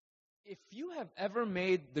If you have ever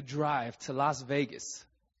made the drive to Las Vegas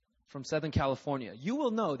from Southern California, you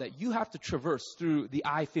will know that you have to traverse through the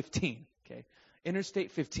I-15, okay?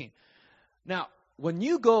 Interstate 15. Now, when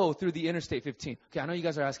you go through the Interstate 15, okay, I know you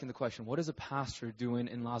guys are asking the question, what is a pastor doing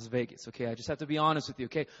in Las Vegas? Okay, I just have to be honest with you,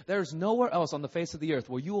 okay? There's nowhere else on the face of the earth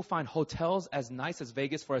where you will find hotels as nice as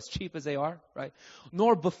Vegas for as cheap as they are, right?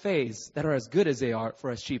 Nor buffets that are as good as they are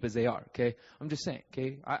for as cheap as they are, okay? I'm just saying,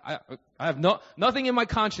 okay? I have nothing in my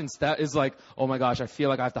conscience that is like, oh my gosh, I feel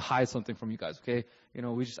like I have to hide something from you guys, okay? You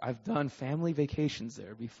know, I've done family vacations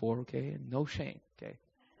there before, okay? And no shame, okay?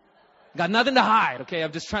 Got nothing to hide, okay?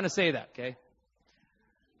 I'm just trying to say that, okay?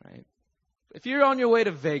 Right? If you're on your way to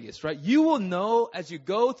Vegas, right, you will know as you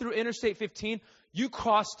go through Interstate 15, you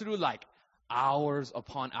cross through like hours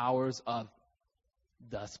upon hours of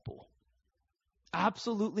dust bowl.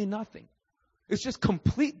 Absolutely nothing. It's just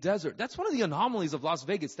complete desert. That's one of the anomalies of Las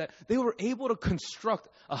Vegas, that they were able to construct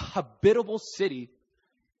a habitable city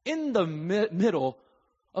in the middle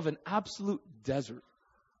of an absolute desert.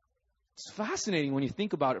 It's fascinating when you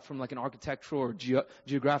think about it from like an architectural or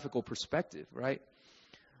geographical perspective, right?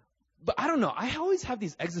 But I don't know. I always have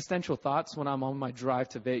these existential thoughts when I'm on my drive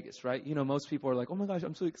to Vegas, right? You know, most people are like, oh my gosh,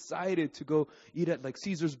 I'm so excited to go eat at like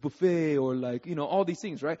Caesar's Buffet or like, you know, all these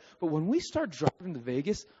things, right? But when we start driving to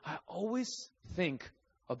Vegas, I always think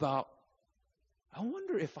about, I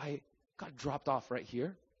wonder if I got dropped off right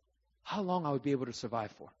here, how long I would be able to survive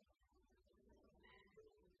for.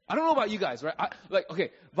 I don't know about you guys, right? Okay,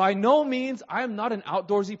 by no means, I am not an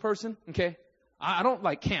outdoorsy person, okay? I don't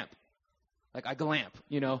like camp. Like I glamp,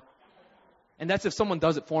 you know? And that's if someone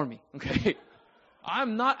does it for me, okay?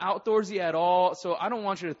 I'm not outdoorsy at all, so I don't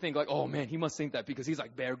want you to think like, oh man, he must think that because he's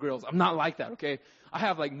like Bear Grylls. I'm not like that, okay? I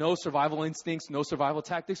have like no survival instincts, no survival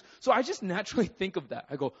tactics. So I just naturally think of that.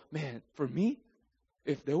 I go, man, for me,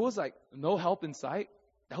 if there was like no help in sight,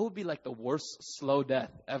 that would be like the worst slow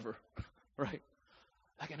death ever, right?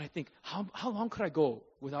 Like, and I think, how long could I go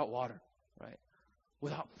without water, right?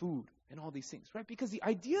 Without food and all these things, right? Because the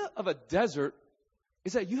idea of a desert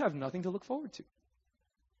is that you have nothing to look forward to.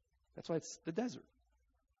 That's why it's the desert.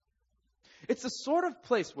 It's the sort of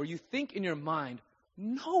place where you think in your mind,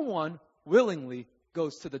 no one willingly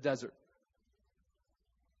goes to the desert.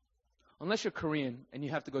 Unless you're Korean and you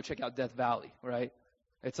have to go check out Death Valley, right?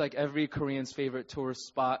 It's like every Korean's favorite tourist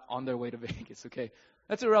spot on their way to Vegas, okay?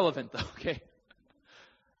 That's irrelevant though, okay?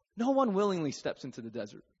 No one willingly steps into the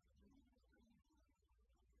desert.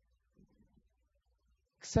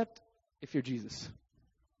 Except if you're Jesus.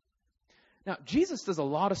 Now, Jesus does a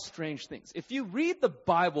lot of strange things. If you read the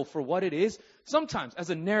Bible for what it is, sometimes as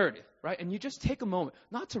a narrative, right? And you just take a moment,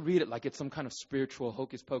 not to read it like it's some kind of spiritual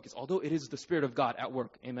hocus pocus, although it is the Spirit of God at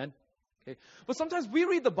work. Amen? Okay. But sometimes we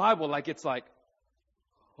read the Bible like it's like,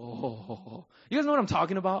 oh, you guys know what I'm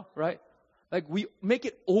talking about, right? Like we make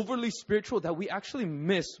it overly spiritual that we actually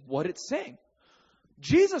miss what it's saying.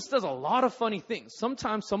 Jesus does a lot of funny things.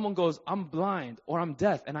 Sometimes someone goes, I'm blind or I'm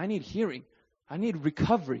deaf and I need hearing. I need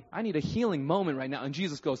recovery. I need a healing moment right now. And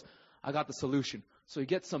Jesus goes, I got the solution. So he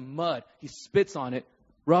gets some mud. He spits on it,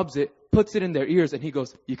 rubs it, puts it in their ears, and he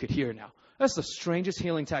goes, you could hear now. That's the strangest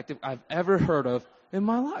healing tactic I've ever heard of in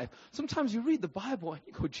my life. Sometimes you read the Bible and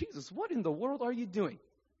you go, Jesus, what in the world are you doing?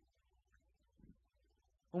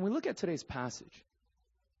 When we look at today's passage,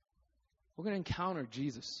 we're going to encounter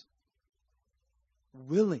Jesus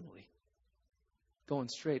willingly going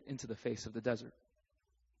straight into the face of the desert.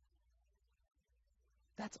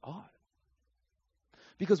 That's odd.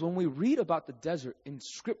 Because when we read about the desert in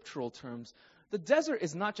scriptural terms, the desert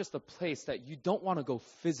is not just a place that you don't want to go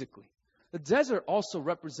physically. The desert also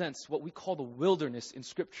represents what we call the wilderness in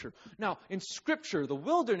Scripture. Now, in Scripture, the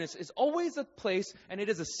wilderness is always a place, and it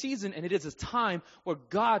is a season, and it is a time where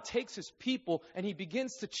God takes His people and He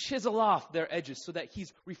begins to chisel off their edges so that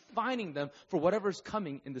He's refining them for whatever's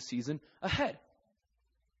coming in the season ahead.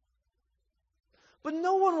 But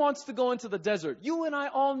no one wants to go into the desert. You and I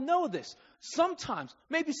all know this. Sometimes,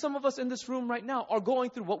 maybe some of us in this room right now are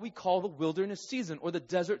going through what we call the wilderness season or the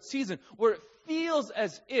desert season, where it feels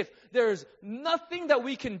as if there's nothing that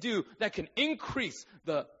we can do that can increase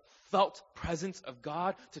the felt presence of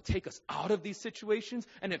God to take us out of these situations,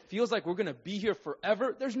 and it feels like we're going to be here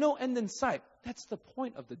forever. There's no end in sight. That's the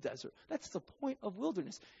point of the desert. That's the point of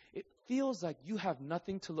wilderness. It feels like you have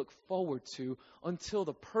nothing to look forward to until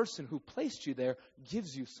the person who placed you there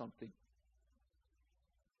gives you something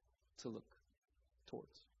to look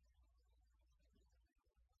towards.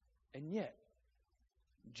 And yet,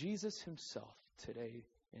 Jesus Himself today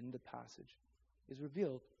in the passage is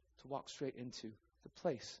revealed to walk straight into the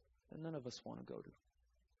place that none of us want to go to.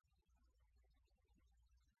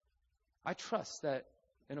 I trust that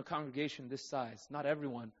in a congregation this size, not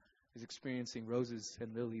everyone is experiencing roses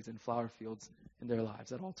and lilies and flower fields in their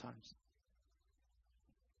lives at all times.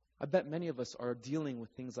 I bet many of us are dealing with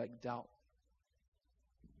things like doubt,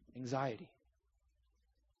 anxiety,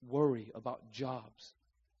 worry about jobs,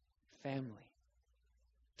 family,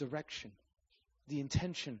 direction, the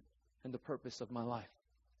intention and the purpose of my life.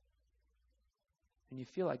 And you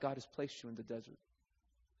feel like God has placed you in the desert.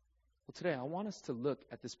 Well, today I want us to look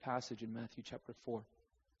at this passage in Matthew chapter 4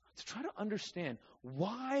 to try to understand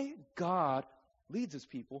why God leads his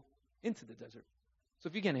people into the desert. So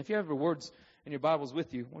if you have your words and your Bibles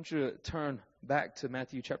with you, I want you to turn back to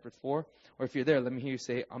Matthew chapter 4. Or if you're there, let me hear you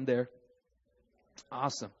say, I'm there.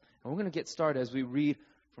 Awesome. And we're going to get started as we read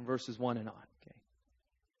from verses 1 and on. Okay.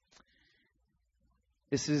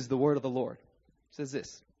 This is the word of the Lord. It says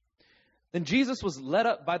this. Then Jesus was led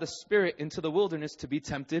up by the Spirit into the wilderness to be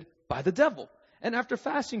tempted by the devil. And after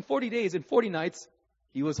fasting 40 days and 40 nights,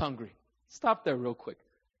 he was hungry. Stop there real quick.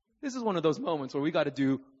 This is one of those moments where we got to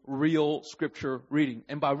do real scripture reading.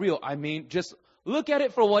 And by real, I mean just look at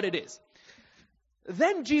it for what it is.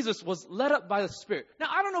 Then Jesus was led up by the Spirit. Now,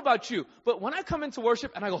 I don't know about you, but when I come into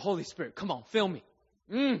worship and I go, Holy Spirit, come on, fill me.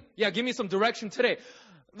 Give me some direction today.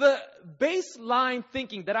 The baseline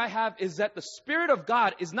thinking that I have is that the Spirit of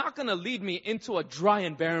God is not going to lead me into a dry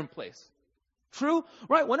and barren place. True?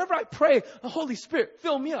 Right? Whenever I pray, the Holy Spirit,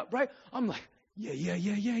 fill me up, right? I'm like,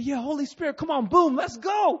 yeah. Holy Spirit, come on, boom, let's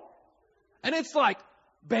go. And it's like,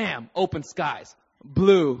 bam, open skies,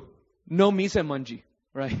 blue, no mise munji,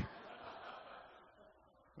 right?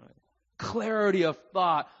 Clarity of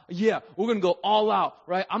thought. Yeah, we're going to go all out,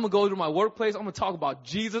 right? I'm going to go to my workplace. I'm going to talk about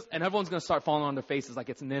Jesus, and everyone's going to start falling on their faces like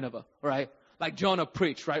it's Nineveh, right? Like Jonah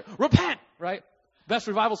preached, right? Repent, right? Best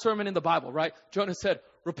revival sermon in the Bible, right? Jonah said,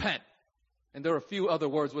 repent. And there were a few other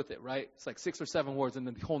words with it, right? It's like 6 or 7 words, and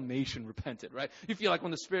then the whole nation repented, right? You feel like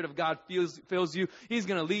when the Spirit of God fills you, He's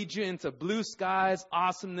going to lead you into blue skies,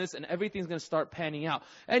 awesomeness, and everything's going to start panning out.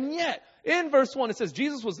 And yet, in verse 1, it says,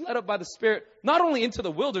 Jesus was led up by the Spirit, not only into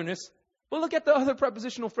the wilderness, but look at the other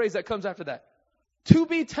prepositional phrase that comes after that. To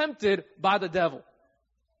be tempted by the devil.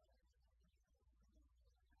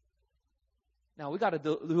 Now, we got to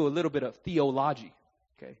do a little bit of theology,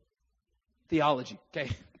 okay? Theology, okay?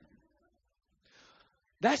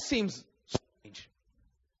 That seems strange.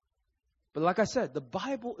 But like I said, the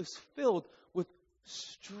Bible is filled with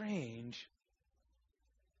strange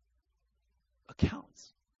accounts.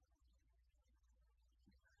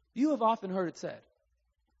 You have often heard it said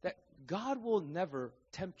that God will never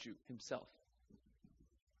tempt you himself.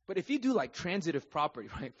 But if you do like transitive property,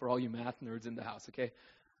 right, for all you math nerds in the house, okay?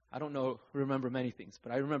 I don't remember many things,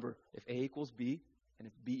 but I remember if A equals B and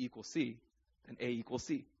if B equals C, then A equals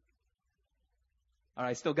C. All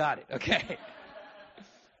right, still got it, okay?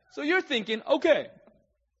 So you're thinking, okay,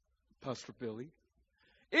 Pastor Billy,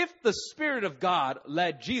 if the Spirit of God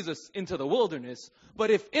led Jesus into the wilderness, but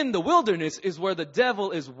if in the wilderness is where the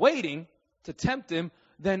devil is waiting to tempt him,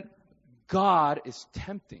 then God is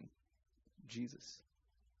tempting Jesus.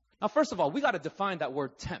 Now, first of all, we got to define that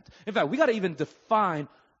word tempt. In fact, we got to even define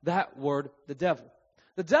that word, the devil.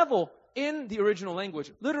 The devil, in the original language,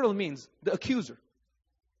 literally means the accuser.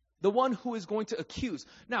 The one who is going to accuse.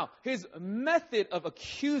 Now, his method of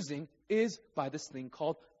accusing is by this thing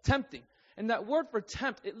called tempting. And that word for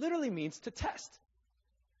tempt, it literally means to test.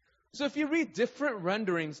 So if you read different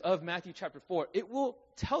renderings of Matthew chapter 4, it will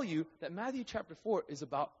tell you that Matthew chapter 4 is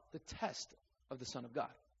about the test of the Son of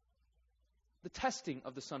God. The testing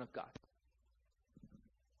of the Son of God.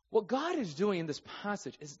 What God is doing in this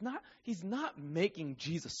passage is He's not making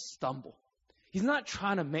Jesus stumble. He's not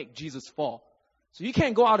trying to make Jesus fall. So you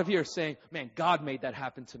can't go out of here saying, man, God made that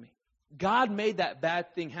happen to me. God made that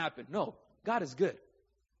bad thing happen. No, God is good.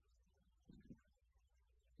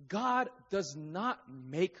 God does not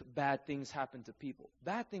make bad things happen to people.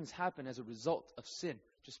 Bad things happen as a result of sin,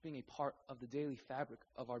 just being a part of the daily fabric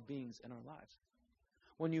of our beings and our lives.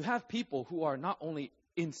 When you have people who are not only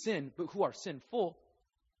in sin, but who are sinful,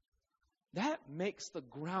 that makes the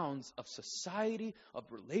grounds of society, of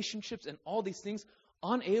relationships, and all these things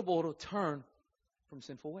unable to turn from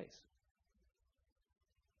sinful ways.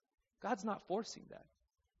 God's not forcing that.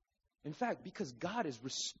 In fact, because God is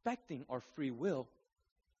respecting our free will,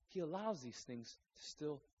 He allows these things to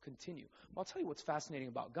still continue. I'll tell you what's fascinating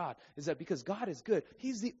about God is that because God is good,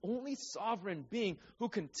 He's the only sovereign being who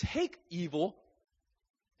can take evil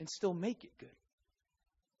and still make it good.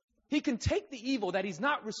 He can take the evil that He's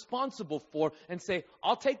not responsible for and say,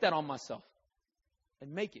 I'll take that on myself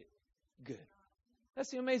and make it good. That's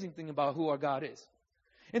the amazing thing about who our God is.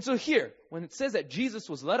 And so here, when it says that Jesus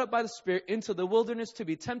was led up by the Spirit into the wilderness to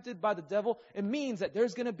be tempted by the devil, it means that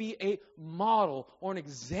there's going to be a model or an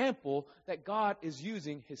example that God is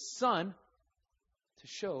using His Son to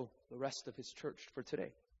show the rest of His church for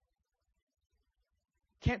today.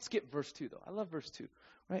 Can't skip verse 2, though. I love verse 2.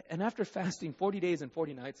 Right? And after fasting 40 days and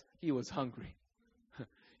 40 nights, He was hungry.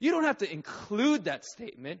 You don't have to include that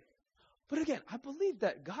statement. But again, I believe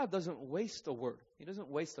that God doesn't waste a word. He doesn't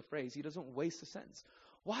waste a phrase. He doesn't waste a sentence.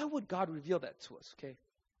 Why would God reveal that to us? Okay.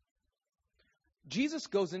 Jesus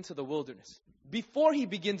goes into the wilderness before He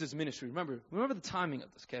begins His ministry. Remember the timing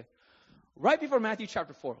of this, okay? Right before Matthew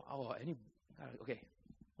chapter 4. Okay,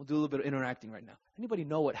 we'll do a little bit of interacting right now. Anybody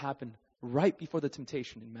know what happened right before the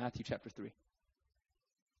temptation in Matthew chapter 3?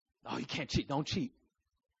 Oh, you can't cheat. Don't cheat.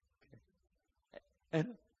 Okay.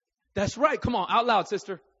 And that's right. Come on, out loud,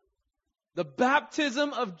 sister. The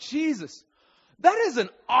baptism of Jesus. That is an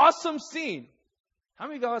awesome scene. How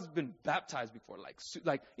many of you guys have been baptized before?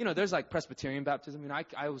 Like there's like Presbyterian baptism.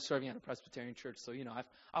 I was serving at a Presbyterian church, so I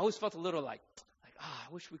always felt a little I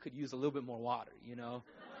wish we could use a little bit more water.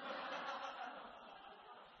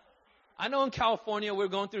 I know in California we're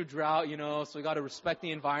going through drought, so we got to respect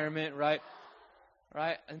the environment, right?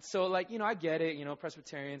 Right? And so I get it,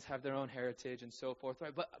 Presbyterians have their own heritage and so forth,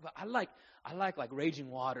 right? But I like raging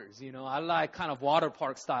waters, I like kind of water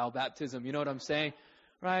park style baptism, you know what I'm saying?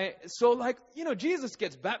 Right? So Jesus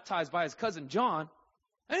gets baptized by His cousin John,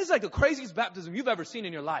 and it's like the craziest baptism you've ever seen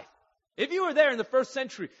in your life. If you were there in the first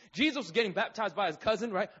century, Jesus was getting baptized by his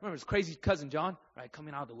cousin, right? Remember his crazy cousin John, right?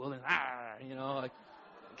 Coming out of the wilderness,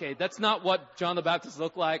 okay, that's not what John the Baptist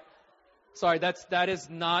looked like. Sorry, that is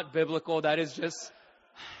not biblical. That is just,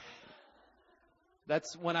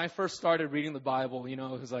 that's when I first started reading the Bible, it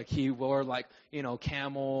was like he wore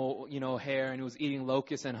camel, hair, and he was eating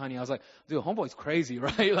locusts and honey. I was like, dude, homeboy's crazy,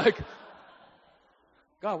 right?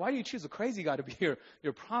 God, why do you choose a crazy guy to be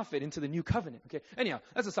your prophet into the new covenant? Okay. Anyhow,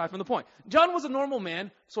 that's aside from the point. John was a normal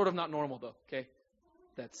man, sort of not normal though. Okay.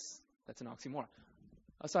 That's an oxymoron.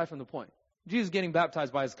 Aside from the point. Jesus getting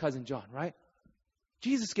baptized by his cousin John, right?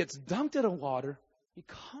 Jesus gets dunked in the water. He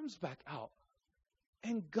comes back out.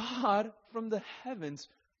 And God from the heavens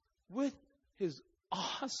with His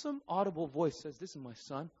awesome audible voice says, "This is my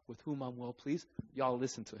son with whom I'm well pleased. Y'all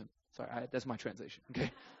listen to him." Sorry, that's my translation.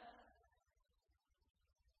 Okay.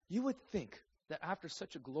 You would think that after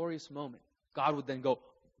such a glorious moment, God would then go,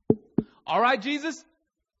 "All right, Jesus,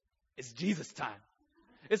 it's Jesus time.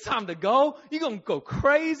 It's time to go. You're going to go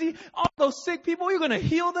crazy. All those sick people, you're going to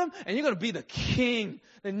heal them, and you're going to be the king,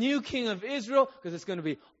 the new king of Israel, because it's going to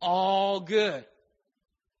be all good."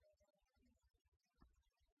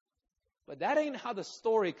 But that ain't how the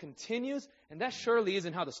story continues, and that surely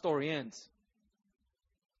isn't how the story ends.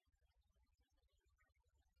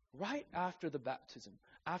 Right after the baptism,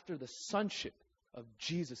 after the sonship of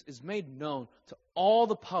Jesus is made known to all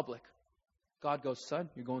the public, God goes, "Son,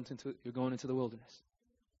 you're going into the wilderness.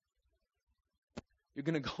 You're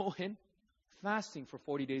going to go in fasting for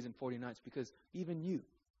 40 days and 40 nights because even you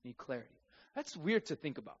need clarity." That's weird to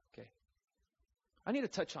think about, okay? I need to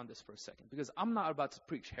touch on this for a second because I'm not about to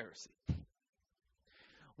preach heresy.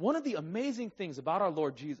 One of the amazing things about our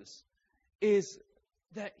Lord Jesus is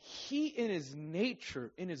that He, in His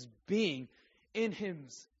nature, in His being, in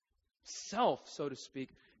Himself, so to speak,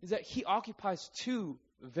 is that He occupies two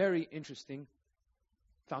very interesting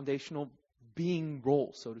foundational being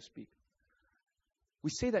roles, so to speak. We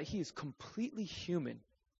say that He is completely human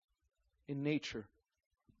in nature,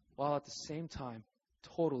 while at the same time,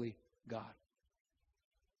 totally God.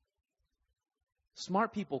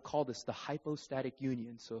 Smart people call this the hypostatic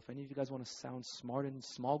union. So if any of you guys want to sound smart in a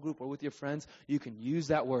small group or with your friends, you can use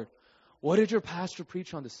that word. What did your pastor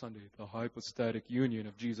preach on this Sunday? The hypostatic union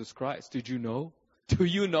of Jesus Christ. Did you know? Do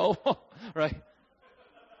you know? Right?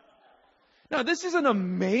 Now, this is an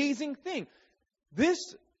amazing thing.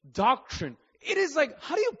 This doctrine, it is like,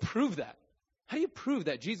 how do you prove that? How do you prove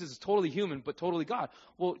that Jesus is totally human but totally God?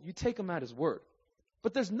 Well, you take Him at His word.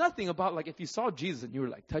 But there's nothing about if you saw Jesus and you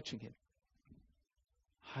were touching Him.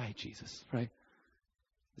 Hi, Jesus, right?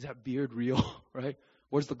 Is that beard real, right?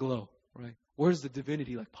 Where's the glow, right? Where's the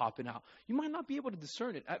divinity popping out? You might not be able to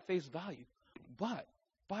discern it at face value, but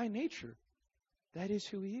by nature, that is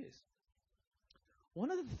who He is. One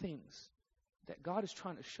of the things that God is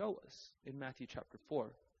trying to show us in Matthew chapter 4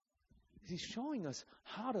 is He's showing us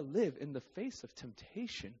how to live in the face of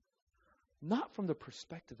temptation, not from the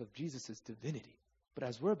perspective of Jesus' divinity, but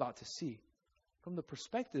as we're about to see, from the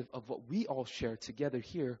perspective of what we all share together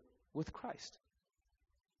here with Christ,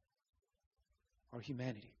 our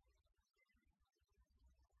humanity.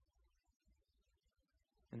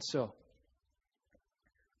 And so,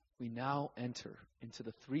 we now enter into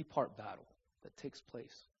the three-part battle that takes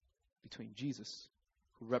place between Jesus,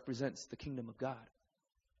 who represents the kingdom of God,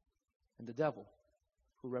 and the devil,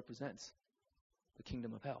 who represents the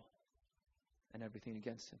kingdom of hell and everything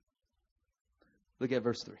against him. Look at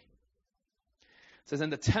verse 3. It says,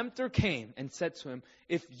 and the tempter came and said to him,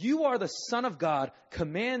 if you are the Son of God,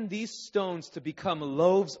 command these stones to become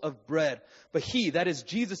loaves of bread. But he, that is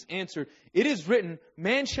Jesus, answered, it is written,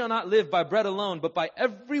 man shall not live by bread alone, but by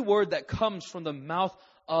every word that comes from the mouth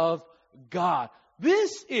of God.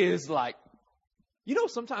 This is like,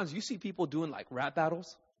 sometimes you see people doing like rap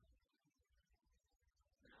battles.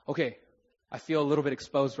 Okay, I feel a little bit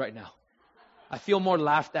exposed right now. I feel more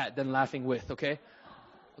laughed at than laughing with, okay?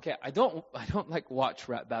 Okay, I don't like watch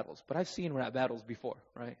rap battles, but I've seen rap battles before,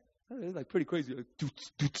 right? They're like pretty crazy. Like,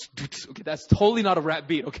 doots, doots, doots. Okay, that's totally not a rap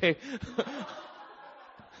beat, okay?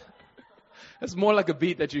 That's more like a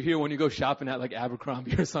beat that you hear when you go shopping at like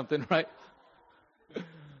Abercrombie or something, right?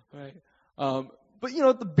 Right. But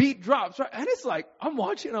the beat drops, right? And it's like, I'm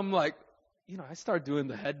watching, I'm like, I start doing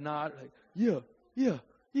the head nod, like,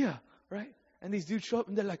 yeah, right? And these dudes show up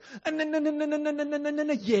and they're like,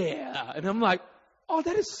 yeah. And I'm like, oh,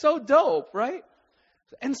 that is so dope, right?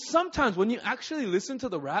 And sometimes when you actually listen to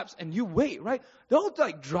the raps and you wait, right? They'll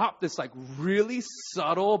like drop this like really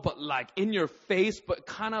subtle, but like in your face, but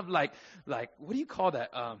kind of like, what do you call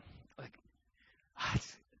that?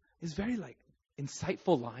 It's very like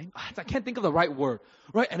insightful line. I can't think of the right word,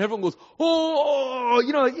 right? And everyone goes, oh,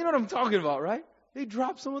 you know what I'm talking about, right? They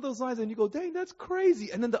drop some of those lines and you go, dang, that's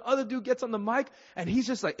crazy. And then the other dude gets on the mic and he's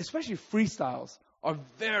just like, especially freestyles are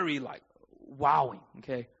very like wowing,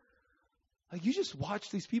 okay? Like you just watch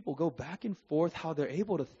these people go back and forth, how they're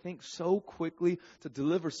able to think so quickly, to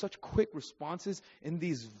deliver such quick responses in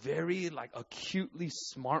these very like acutely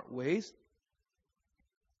smart ways.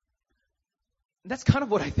 And that's kind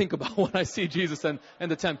of what I think about when I see Jesus and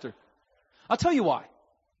the tempter. I'll tell you why.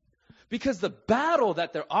 Because the battle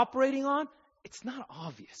that they're operating on, it's not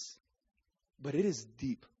obvious, but it is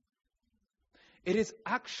deep. It is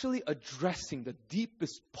actually addressing the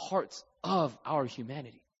deepest parts of our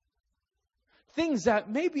humanity. Things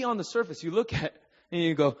that maybe on the surface you look at and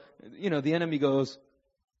you go, the enemy goes,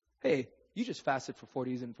 hey, you just fasted for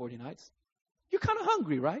 40 days and 40 nights. You're kind of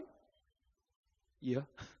hungry, right? Yeah.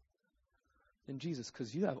 Then Jesus,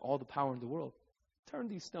 because you have all the power in the world, turn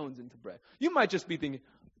these stones into bread. You might just be thinking,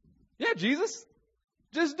 yeah, Jesus,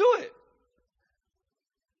 just do it.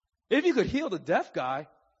 If you could heal the deaf guy,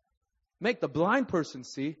 make the blind person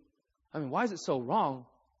see, why is it so wrong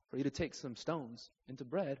for you to take some stones into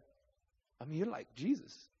bread? You're like,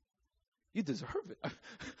 Jesus, you deserve it.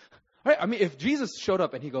 Right? If Jesus showed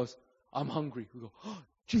up and he goes, I'm hungry. We go, oh,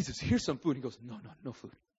 Jesus, here's some food. He goes, no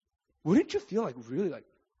food. Wouldn't you feel like really like,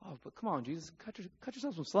 oh, but come on, Jesus, cut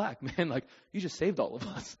yourself some slack, man. Like, you just saved all of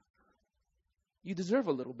us. You deserve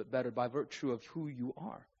a little bit better by virtue of who you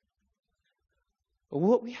are. But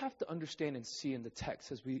what we have to understand and see in the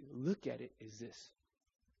text as we look at it is this.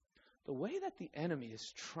 The way that the enemy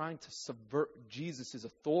is trying to subvert Jesus'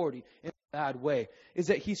 authority in a bad way is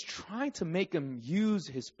that he's trying to make him use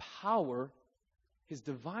his power, his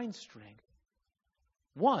divine strength,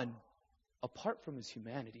 one, apart from his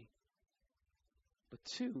humanity, but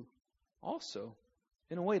two, also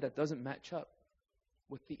in a way that doesn't match up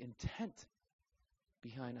with the intent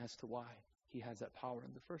behind as to why he has that power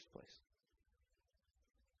in the first place.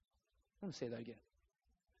 I'm going to say that again.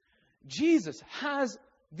 Jesus has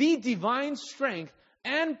the divine strength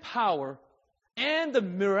and power and the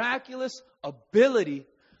miraculous ability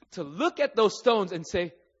to look at those stones and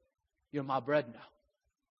say, you're my bread now.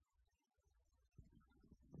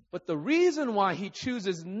 But the reason why he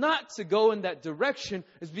chooses not to go in that direction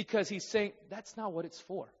is because he's saying, that's not what it's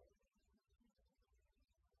for.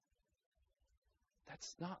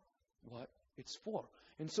 That's not what it's for.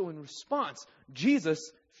 And so in response,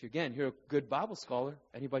 Jesus, if again, you're a good Bible scholar,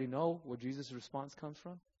 anybody know where Jesus' response comes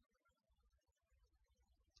from?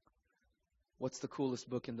 What's the coolest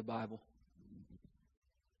book in the Bible?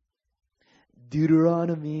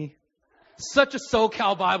 Deuteronomy. Such a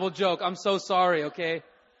SoCal Bible joke. I'm so sorry, okay?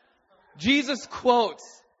 Jesus quotes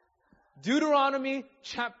Deuteronomy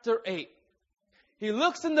chapter 8. He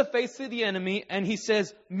looks in the face of the enemy and he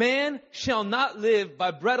says, man shall not live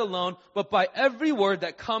by bread alone, but by every word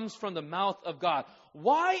that comes from the mouth of God.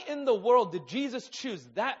 Why in the world did Jesus choose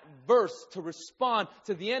that verse to respond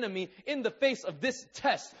to the enemy in the face of this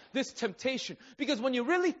test, this temptation? Because when you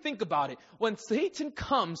really think about it, when Satan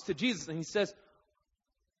comes to Jesus and he says,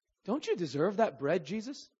 don't you deserve that bread,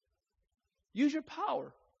 Jesus? Use your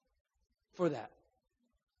power for that.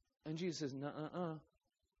 And Jesus says, nuh-uh.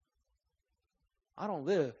 I don't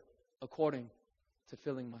live according to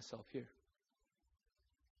filling myself here,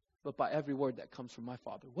 but by every word that comes from my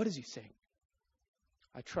Father. What is he saying?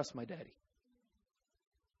 I trust my daddy.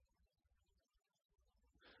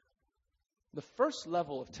 The first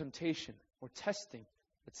level of temptation or testing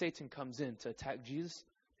that Satan comes in to attack Jesus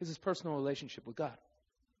is his personal relationship with God.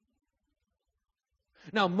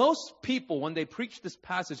 Now, most people, when they preach this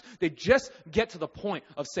passage, they just get to the point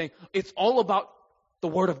of saying, it's all about the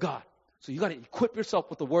Word of God. So you got to equip yourself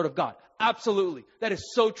with the Word of God. Absolutely. That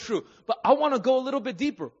is so true. But I want to go a little bit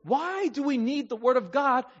deeper. Why do we need the Word of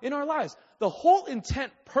God in our lives? The whole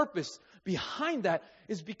intent, purpose behind that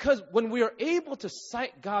is because when we are able to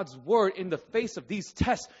cite God's Word in the face of these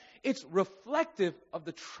tests, it's reflective of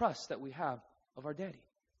the trust that we have of our daddy.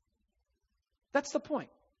 That's the point.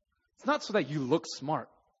 It's not so that you look smart.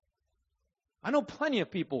 I know plenty of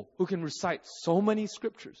people who can recite so many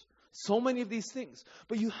scriptures, so many of these things,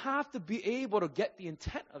 but you have to be able to get the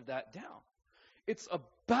intent of that down. It's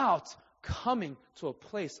about coming to a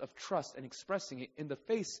place of trust and expressing it in the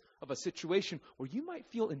face of a situation where you might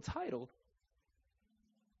feel entitled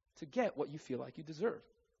to get what you feel like you deserve.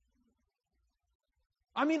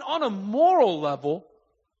 I mean, on a moral level,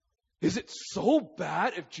 is it so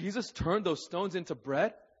bad if Jesus turned those stones into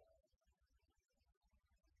bread?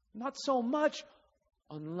 Not so much,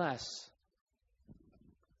 unless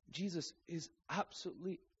Jesus is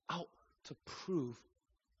absolutely out to prove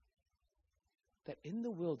that in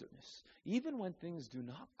the wilderness, even when things do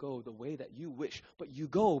not go the way that you wish, but you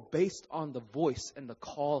go based on the voice and the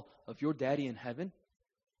call of your daddy in heaven,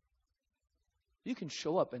 you can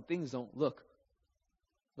show up and things don't look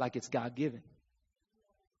like it's God-given.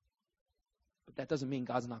 But that doesn't mean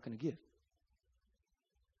God's not going to give.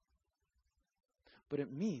 But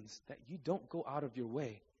it means that you don't go out of your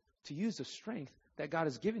way to use the strength that God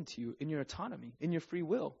has given to you in your autonomy, in your free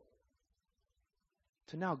will,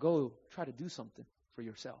 to now go try to do something for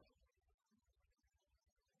yourself.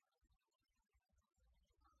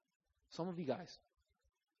 Some of you guys,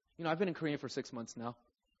 I've been in Korea for 6 months now.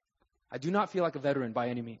 I do not feel like a veteran by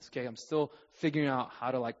any means, okay? I'm still figuring out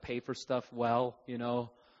how to pay for stuff well,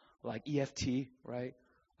 like EFT, right?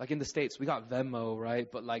 Like in the States, we got Venmo,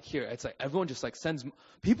 right? But here, it's everyone just sends,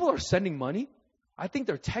 people are sending money. I think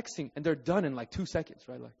they're texting and they're done in 2 seconds,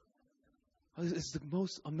 right? It's the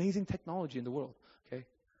most amazing technology in the world, okay?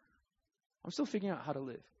 I'm still figuring out how to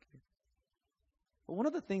live. Okay? But one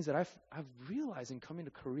of the things that I've realized in coming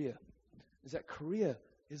to Korea is that Korea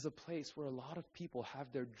is a place where a lot of people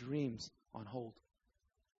have their dreams on hold.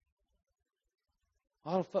 A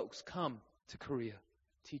lot of folks come to Korea,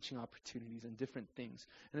 teaching opportunities and different things.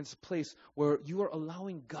 And it's a place where you are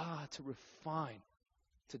allowing God to refine,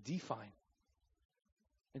 to define,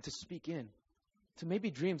 and to speak in, to maybe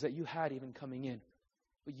dreams that you had even coming in.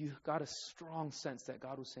 But you got a strong sense that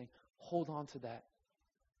God was saying, hold on to that.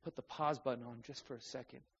 Put the pause button on just for a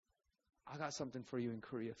second. I got something for you in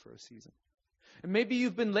Korea for a season. And maybe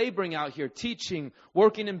you've been laboring out here, teaching,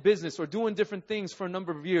 working in business, or doing different things for a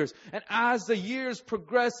number of years. And as the years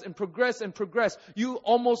progress and progress and progress, you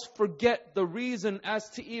almost forget the reason as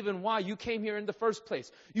to even why you came here in the first place.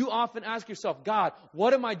 You often ask yourself, God,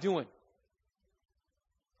 what am I doing?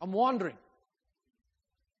 I'm wandering.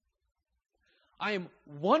 I am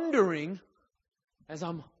wondering as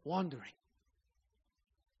I'm wandering.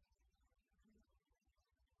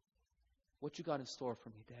 What you got in store for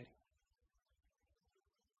me, Daddy?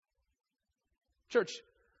 Church,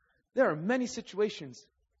 there are many situations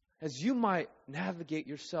as you might navigate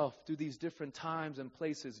yourself through these different times and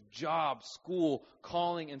places, job, school,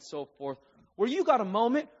 calling, and so forth, where you got a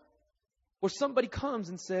moment where somebody comes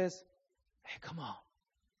and says, hey, come on.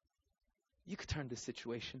 You could turn this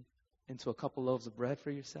situation into a couple loaves of bread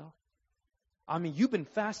for yourself. I mean, you've been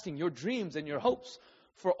fasting your dreams and your hopes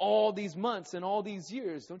for all these months and all these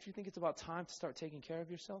years. Don't you think it's about time to start taking care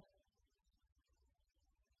of yourself?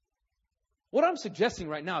 What I'm suggesting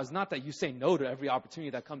right now is not that you say no to every opportunity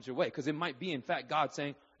that comes your way, because it might be, in fact, God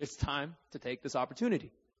saying, it's time to take this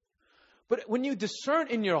opportunity. But when you discern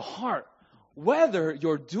in your heart whether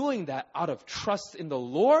you're doing that out of trust in the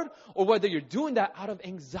Lord or whether you're doing that out of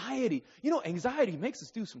anxiety. Anxiety makes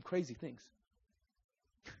us do some crazy things.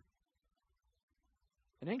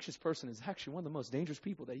 An anxious person is actually one of the most dangerous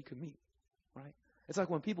people that you could meet, right? It's like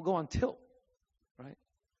when people go on tilt, right?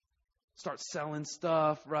 Start selling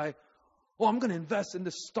stuff, right? Oh, I'm going to invest in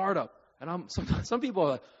this startup. And some people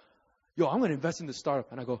are like, I'm going to invest in this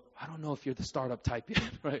startup. And I go, I don't know if you're the startup type yet,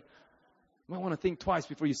 right? You might want to think twice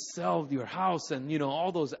before you sell your house and,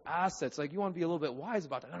 all those assets. You want to be a little bit wise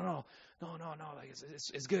about that. No.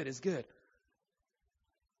 It's good. It's good.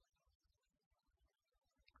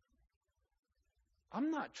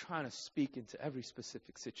 I'm not trying to speak into every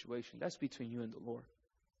specific situation. That's between you and the Lord.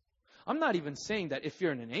 I'm not even saying that if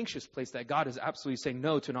you're in an anxious place that God is absolutely saying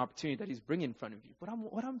no to an opportunity that He's bringing in front of you. But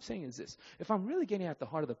what I'm saying is this. If I'm really getting at the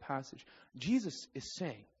heart of the passage, Jesus is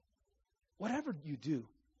saying, whatever you do,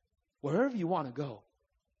 wherever you want to go,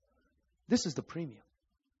 this is the premium.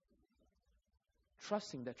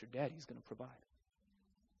 Trusting that your daddy is going to provide.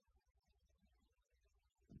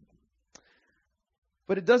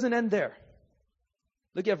 But it doesn't end there.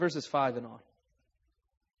 Look at verses 5 and on.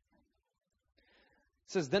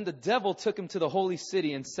 It says, then the devil took him to the holy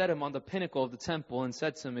city and set him on the pinnacle of the temple and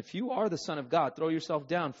said to him, if you are the Son of God, throw yourself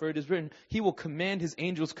down, for it is written, He will command His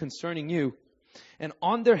angels concerning you. And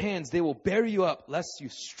on their hands they will bear you up, lest you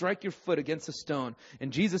strike your foot against a stone.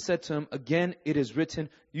 And Jesus said to him, again it is written,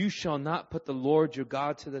 you shall not put the Lord your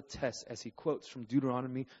God to the test, as he quotes from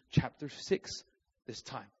Deuteronomy chapter 6 this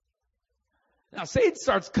time. Now Satan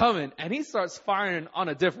starts coming and he starts firing on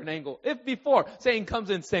a different angle. If before Satan comes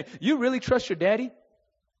in saying, you really trust your daddy?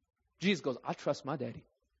 Jesus goes, I trust my daddy.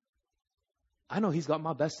 I know He's got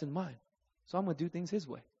my best in mind. So I'm going to do things His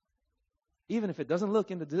way. Even if it doesn't look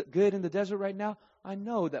good in the desert right now, I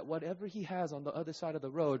know that whatever He has on the other side of the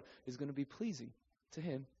road is going to be pleasing to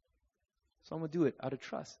Him. So I'm going to do it out of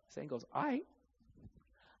trust. Satan goes, I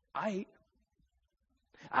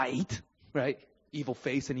eat, right? Evil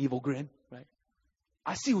face and evil grin, right?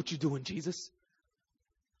 I see what you're doing, Jesus.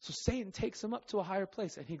 So Satan takes him up to a higher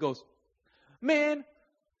place and he goes, man,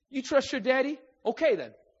 you trust your daddy? Okay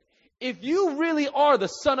then. If you really are the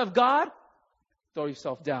Son of God, throw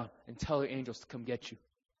yourself down and tell your angels to come get you.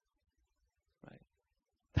 Right?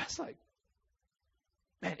 That's like,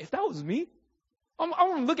 man, if that was me, I'm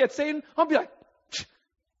going to look at Satan, I'll be like,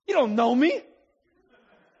 you don't know me.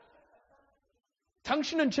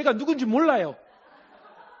 당신은 제가 누군지 몰라요.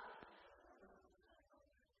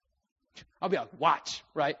 I'll be like, watch,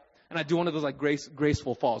 right? And I do one of those like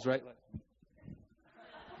graceful falls, right? Like,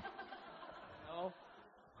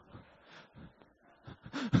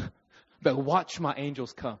 but watch my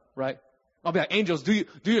angels come, right? I'll be like, angels, do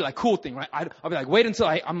your like cool thing, right? I'll be like, wait until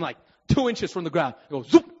I'm like 2 inches from the ground. It goes,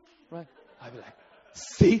 zoop, right? I'll be like,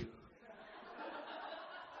 see?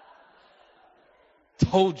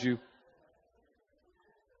 Told you.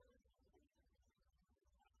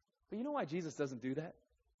 But you know why Jesus doesn't do that?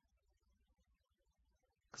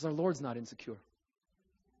 Because our Lord's not insecure.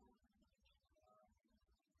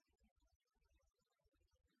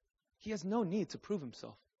 He has no need to prove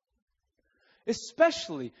Himself.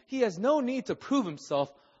 Especially, He has no need to prove Himself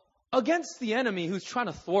against the enemy who's trying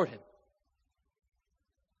to thwart Him.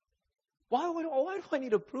 Why do I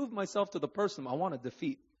need to prove myself to the person I want to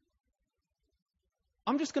defeat?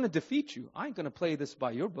 I'm just going to defeat you. I ain't going to play this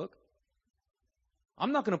by your book.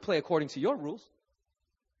 I'm not going to play according to your rules.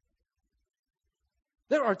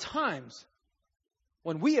 There are times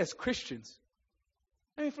when we as Christians,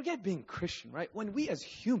 forget being Christian, right? When we as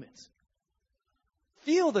humans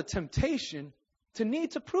feel the temptation to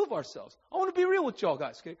need to prove ourselves. I want to be real with y'all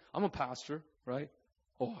guys, okay? I'm a pastor, right?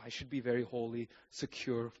 Oh, I should be very holy,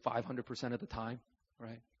 secure 500% of the time,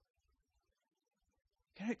 right?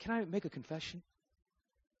 Can I make a confession?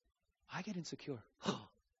 I get insecure. I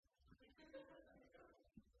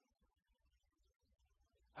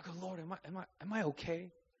go, Lord, am I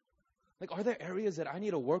okay? Like, are there areas that I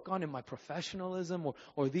need to work on in my professionalism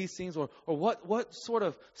or these things? Or what sort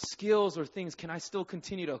of skills or things can I still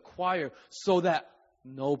continue to acquire so that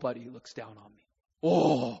nobody looks down on me?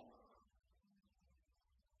 Oh!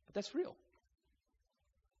 But that's real.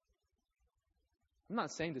 I'm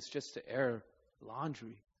not saying this just to air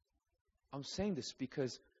laundry. I'm saying this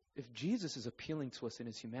because if Jesus is appealing to us in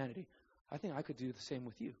His humanity, I think I could do the same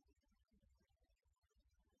with you.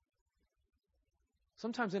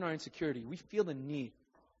 Sometimes in our insecurity, we feel the need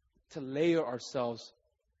to layer ourselves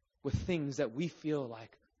with things that we feel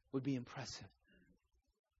like would be impressive.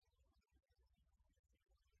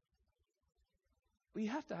 But you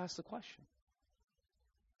have to ask the question,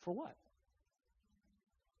 for what?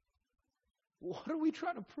 What are we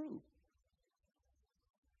trying to prove?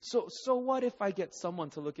 So what if I get someone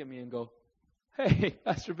to look at me and go, hey,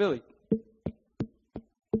 Pastor Billy,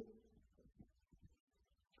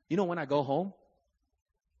 you know when I go home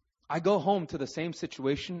to the same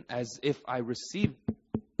situation as if I received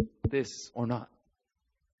this or not.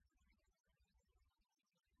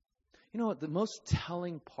 You know what? The most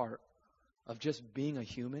telling part of just being a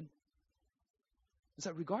human is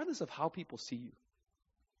that regardless of how people see you,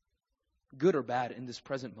 good or bad in this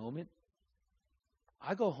present moment,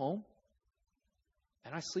 I go home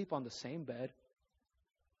and I sleep on the same bed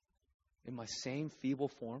in my same feeble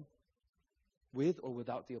form with or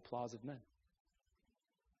without the applause of men.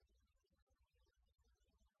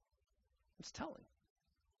 It's telling,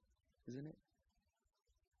 isn't it?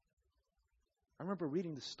 I remember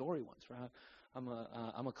reading the story once, right?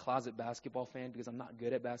 I'm a closet basketball fan because I'm not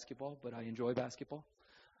good at basketball, but I enjoy basketball.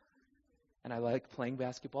 And I like playing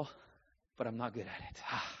basketball, but I'm not good at it.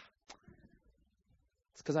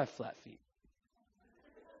 It's because I have flat feet.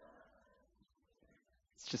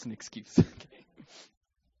 It's just an excuse. Okay.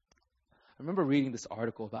 I remember reading this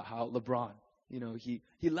article about how LeBron,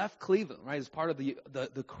 he left Cleveland, right, as part of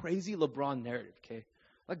the crazy LeBron narrative, okay?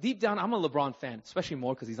 Like deep down, I'm a LeBron fan, especially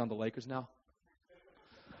more because he's on the Lakers now.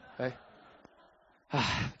 Okay?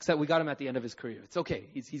 Except we got him at the end of his career. It's okay.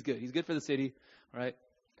 He's good. He's good for the city, right?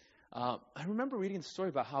 I remember reading the story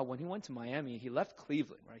about how when he went to Miami, he left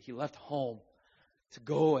Cleveland, right? He left home to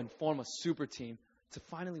go and form a super team to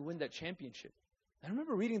finally win that championship. I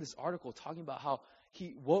remember reading this article talking about how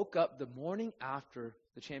he woke up the morning after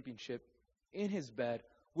the championship in his bed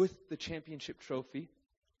with the championship trophy,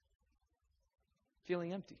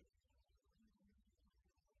 feeling empty.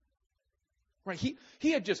 Right?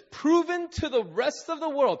 He had just proven to the rest of the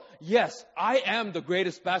world, yes, I am the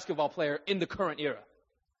greatest basketball player in the current era.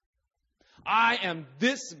 I am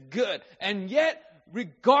this good. And yet,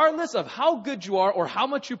 regardless of how good you are or how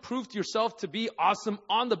much you prove to yourself to be awesome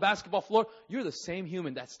on the basketball floor, you're the same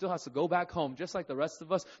human that still has to go back home, just like the rest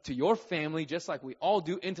of us, to your family, just like we all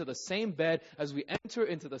do, into the same bed as we enter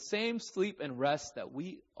into the same sleep and rest that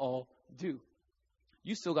we all do.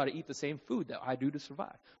 You still got to eat the same food that I do to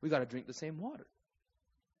survive. We got to drink the same water.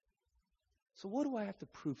 So what do I have to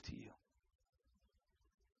prove to you?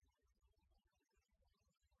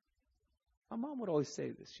 My mom would always say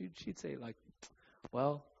this. She'd say like,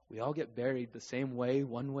 well, we all get buried the same way,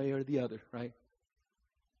 one way or the other, right?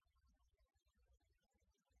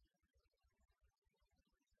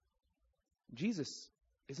 Jesus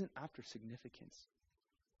isn't after significance.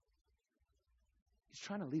 He's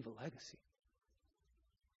trying to leave a legacy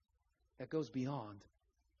that goes beyond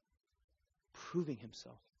proving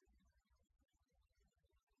himself.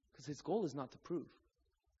 Because his goal is not to prove.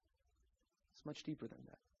 It's much deeper than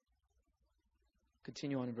that.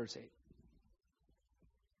 Continue on in verse 8.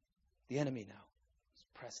 The enemy now is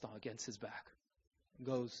pressed on against his back and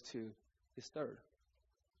goes to his third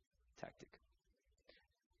tactic.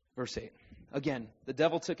 Verse 8. Again, the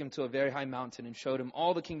devil took him to a very high mountain and showed him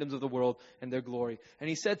all the kingdoms of the world and their glory. And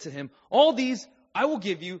he said to him, all these I will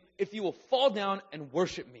give you if you will fall down and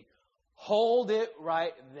worship me. Hold it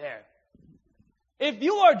right there. If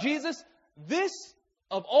you are Jesus, this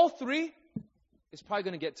of all three is probably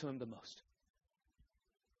going to get to him the most.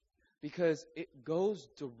 Because it goes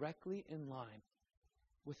directly in line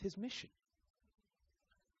with his mission.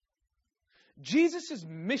 Jesus'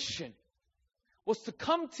 mission was to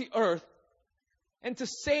come to earth and to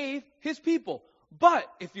save his people.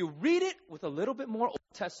 But if you read it with a little bit more Old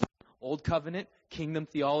Testament, Old Covenant, kingdom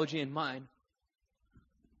theology in mind,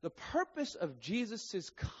 the purpose of Jesus'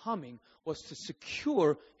 coming was to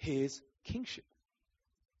secure his kingship.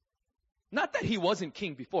 Not that he wasn't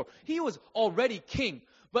king before. He was already king.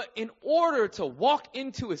 But in order to walk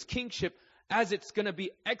into his kingship as it's going to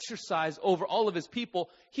be exercised over all of his people,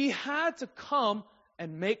 he had to come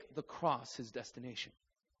and make the cross his destination.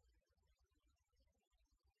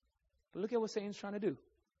 But look at what Satan's trying to do.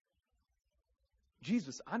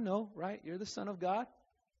 Jesus, I know, right? You're the Son of God,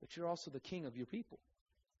 but you're also the king of your people.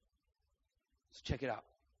 So check it out.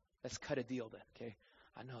 Let's cut a deal then, okay?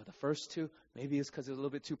 I know the first two, maybe it's because it was a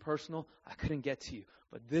little bit too personal. I couldn't get to you.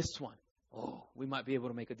 But this one, we might be able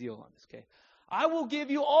to make a deal on this, okay? I will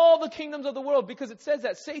give you all the kingdoms of the world, because it says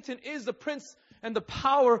that Satan is the prince and the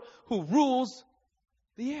power who rules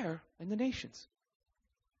the air and the nations.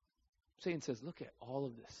 Satan says, look at all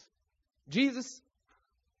of this. Jesus,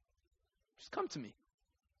 just come to me.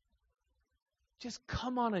 Just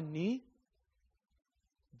come on a knee,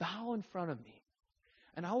 bow in front of me,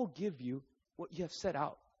 and I will give you what you have set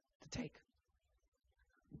out to take.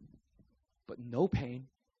 But no pain,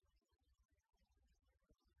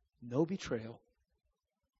 no betrayal,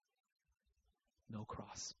 no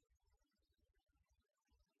cross.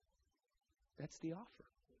 That's the offer.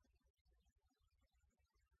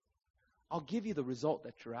 I'll give you the result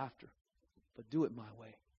that you're after, but do it my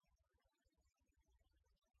way.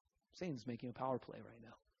 Satan's making a power play right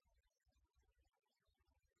now.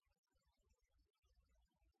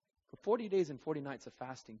 For 40 days and 40 nights of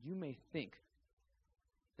fasting, you may think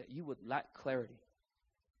that you would lack clarity.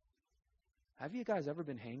 Have you guys ever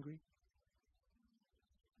been hangry?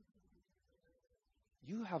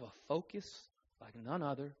 You have a focus like none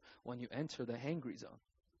other when you enter the hangry zone.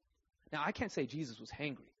 Now, I can't say Jesus was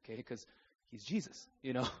hangry, okay, because he's Jesus,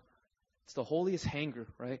 you know. It's the holiest hanger,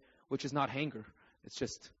 right? Which is not hanger. It's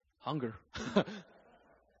just hunger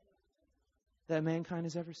that mankind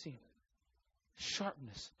has ever seen.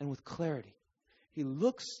 Sharpness and with clarity. He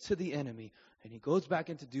looks to the enemy and he goes back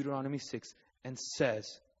into Deuteronomy 6 and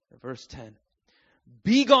says, verse 10,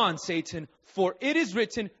 "Be gone, Satan, for it is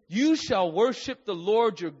written, you shall worship the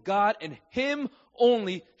Lord your God, and him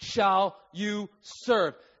only shall you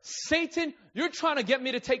serve." Satan, you're trying to get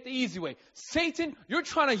me to take the easy way. Satan, you're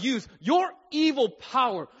trying to use your evil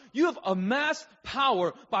power. You have amassed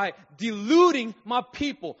power by deluding my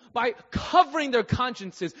people, by covering their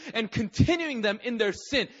consciences and continuing them in their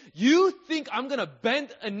sin. You think I'm going to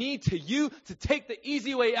bend a knee to you to take the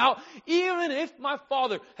easy way out? Even if my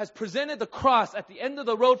Father has presented the cross at the end of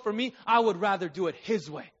the road for me, I would rather do it His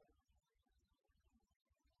way.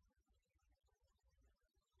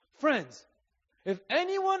 Friends, if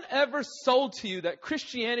anyone ever sold to you that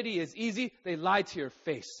Christianity is easy, they lied to your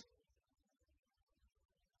face.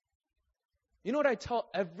 You know what I tell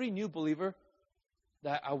every new believer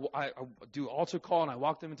that I do altar call and I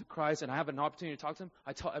walk them into Christ and I have an opportunity to talk to them?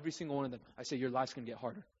 I tell every single one of them, I say, your life's going to get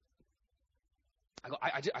harder.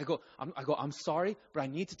 I go, I'm sorry, but I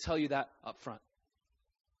need to tell you that up front.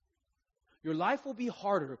 Your life will be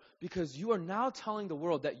harder because you are now telling the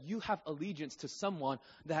world that you have allegiance to someone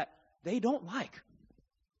that they don't like.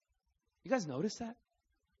 You guys notice that?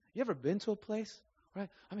 You ever been to a place, right?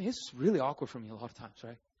 I mean, it's really awkward for me a lot of times,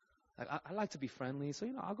 right? Like, I like to be friendly, so,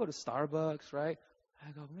 I'll go to Starbucks, right?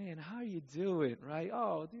 I go, man, how are you doing, right?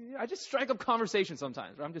 Oh, dude, I just strike up conversation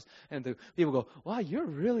sometimes, right? And the people go, wow, you're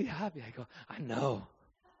really happy. I go, I know.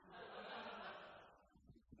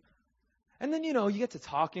 And then, you get to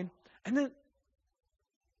talking, and then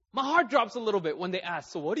my heart drops a little bit when they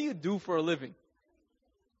ask, so what do you do for a living?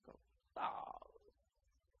 I go, oh.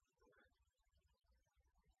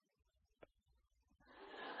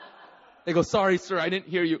 They go, sorry, sir, I didn't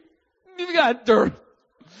hear you. You got dirt.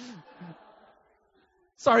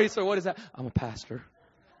 Sorry, sir, what is that? I'm a pastor.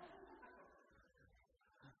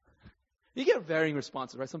 You get varying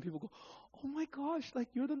responses, right? Some people go, oh my gosh, like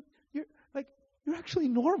you're actually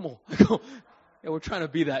normal. I go, yeah, we're trying to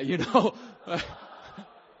be that,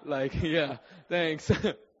 Like, yeah, thanks.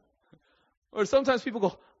 Or sometimes people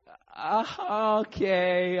go,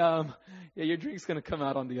 okay, yeah, your drink's going to come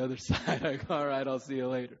out on the other side. I go, all right, I'll see you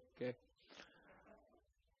later, okay?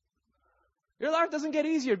 Your life doesn't get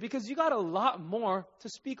easier because you got a lot more to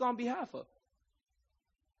speak on behalf of.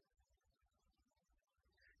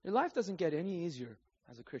 Your life doesn't get any easier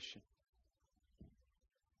as a Christian.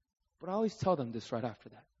 But I always tell them this right after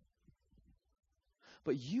that.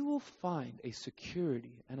 But you will find a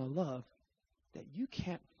security and a love that you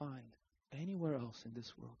can't find anywhere else in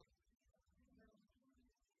this world.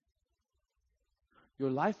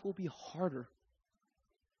 Your life will be harder,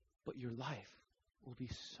 but your life will be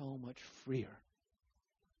so much freer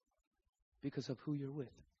because of who you're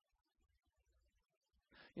with.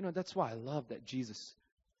 That's why I love that Jesus,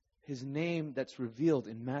 his name that's revealed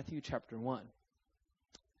in Matthew chapter 1,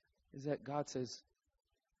 is that God says,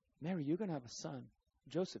 Mary, you're going to have a son.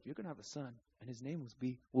 Joseph, you're going to have a son, and his name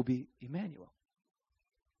will be Emmanuel,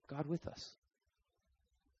 God with us.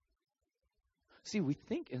 See, we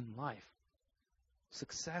think in life,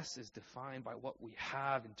 success is defined by what we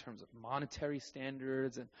have in terms of monetary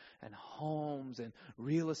standards and homes and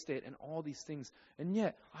real estate and all these things. And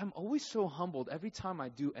yet, I'm always so humbled every time I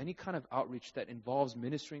do any kind of outreach that involves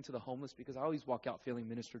ministering to the homeless, because I always walk out feeling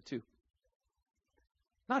ministered to.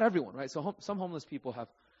 Not everyone, right? So some homeless people have,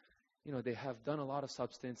 they have done a lot of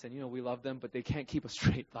substance and, we love them, but they can't keep a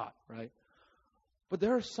straight thought, right? But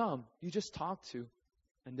there are some you just talk to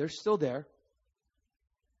and they're still there,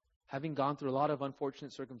 having gone through a lot of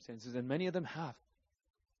unfortunate circumstances, and many of them have.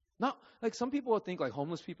 Not like some people will think like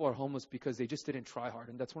homeless people are homeless because they just didn't try hard,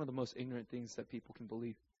 and that's one of the most ignorant things that people can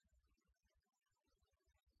believe.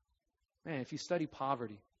 Man, if you study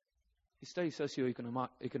poverty, you study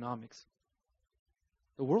socioeconomics,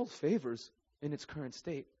 the world favors, in its current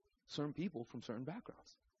state, certain people from certain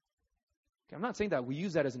backgrounds. Okay, I'm not saying that we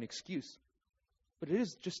use that as an excuse, but it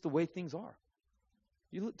is just the way things are.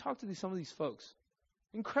 You talk to some of these folks,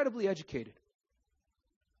 incredibly educated.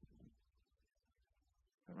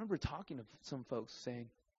 I remember talking to some folks saying,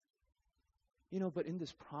 but in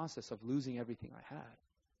this process of losing everything I had,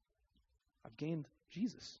 I've gained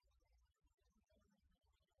Jesus.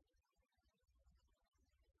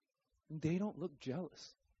 And they don't look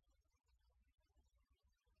jealous.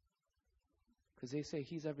 Because they say,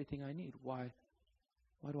 he's everything I need. Why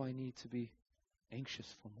do I need to be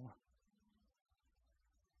anxious for more?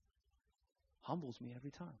 Humbles me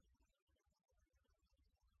every time.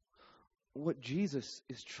 What Jesus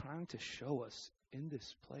is trying to show us in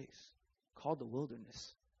this place, called the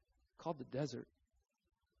wilderness, called the desert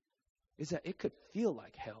is that it could feel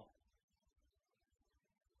like hell.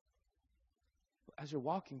 As you're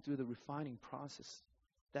walking through the refining process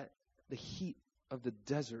that the heat of the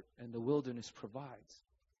desert and the wilderness provides,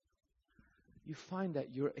 you find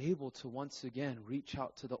that you're able to once again reach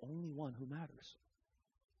out to the only one who matters.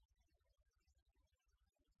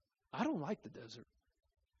 I don't like the desert.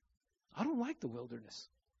 I don't like the wilderness.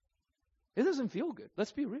 It doesn't feel good.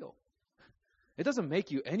 Let's be real. It doesn't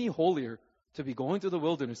make you any holier to be going through the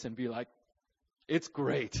wilderness and be like, it's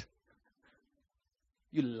great.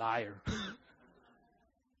 You liar.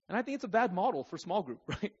 And I think it's a bad model for small group,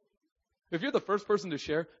 right? If you're the first person to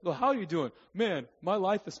share, go, how are you doing? Man, my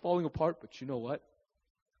life is falling apart, but you know what?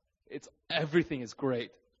 Everything is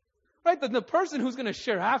great. Right? The person who's going to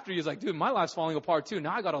share after you is like, dude, my life's falling apart too.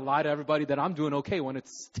 Now I got to lie to everybody that I'm doing okay when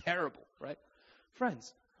it's terrible, right?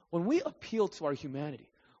 Friends, when we appeal to our humanity,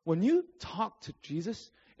 when you talk to Jesus,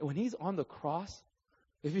 and when he's on the cross,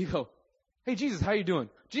 if you go, hey, Jesus, how you doing?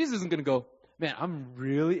 Jesus isn't going to go, man, I'm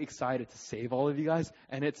really excited to save all of you guys,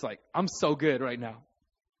 and it's like, I'm so good right now.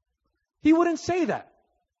 He wouldn't say that.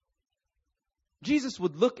 Jesus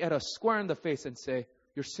would look at us square in the face and say,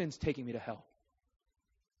 your sin's taking me to hell.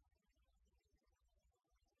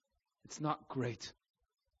 It's not great.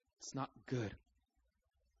 It's not good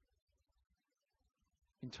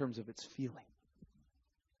in terms of its feeling.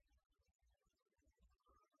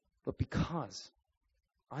 But because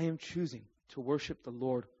I am choosing to worship the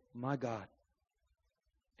Lord my God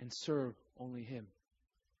and serve only Him,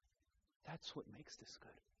 that's what makes this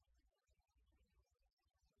good.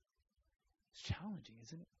 It's challenging,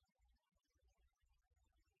 isn't it?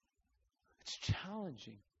 It's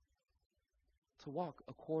challenging to walk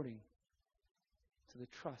according to the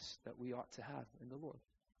trust that we ought to have in the Lord.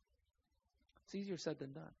 It's easier said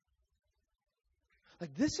than done.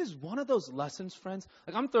 Like, this is one of those lessons, friends.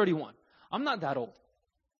 Like, I'm 31. I'm not that old,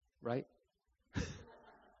 right?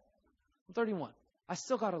 I'm 31. I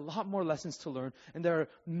still got a lot more lessons to learn. And there are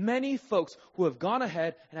many folks who have gone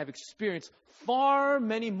ahead and have experienced far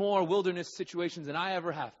many more wilderness situations than I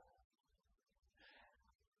ever have.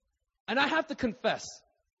 And I have to confess,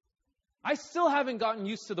 I still haven't gotten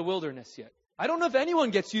used to the wilderness yet. I don't know if anyone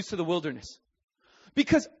gets used to the wilderness.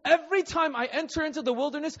 Because every time I enter into the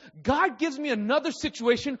wilderness, God gives me another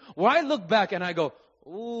situation where I look back and I go,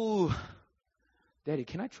 ooh, Daddy,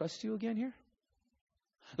 can I trust you again here?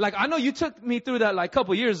 Like, I know you took me through that like a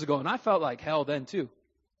couple years ago, and I felt like hell then too.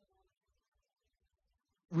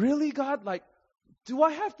 Really, God? Like, do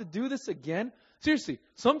I have to do this again? Seriously,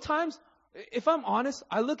 sometimes, if I'm honest,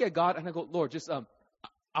 I look at God and I go, Lord, just,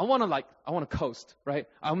 I want to coast, right?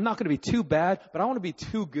 I'm not going to be too bad, but I want to be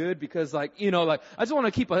too good because I just want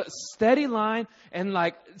to keep a steady line and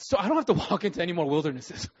so I don't have to walk into any more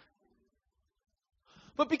wildernesses.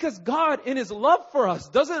 But because God, in His love for us,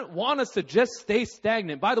 doesn't want us to just stay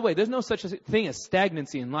stagnant. By the way, there's no such thing as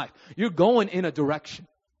stagnancy in life. You're going in a direction.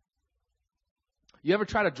 You ever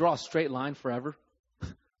try to draw a straight line forever?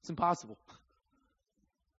 It's impossible.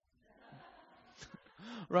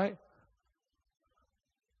 Right?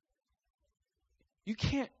 You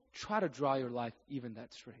can't try to draw your life even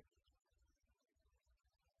that straight.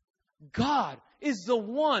 God is the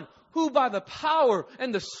one who, by the power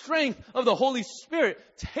and the strength of the Holy Spirit,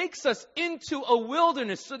 takes us into a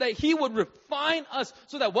wilderness so that He would refine us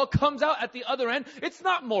so that what comes out at the other end, it's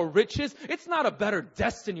not more riches, it's not a better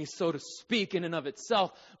destiny, so to speak, in and of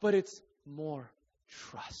itself, but it's more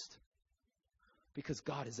trust. Because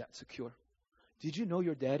God is that secure. Did you know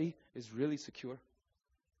your daddy is really secure?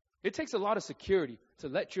 It takes a lot of security to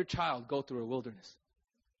let your child go through a wilderness.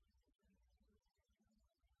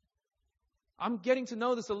 I'm getting to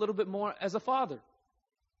know this a little bit more as a father.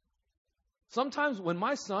 Sometimes when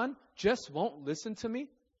my son just won't listen to me,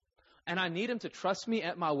 and I need him to trust me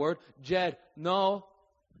at my word, Jed, no.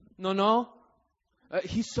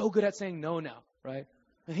 He's so good at saying no now, right?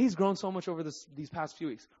 And he's grown so much over these past few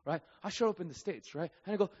weeks, right? I show up in the States, right?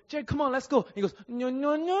 And I go, Jed, come on, let's go. And he goes,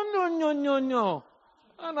 no.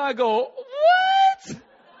 And I go, what?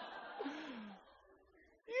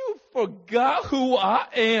 You forgot who I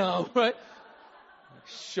am, right?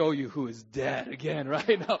 Show you who is dad again,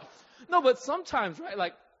 right? No, but sometimes, right?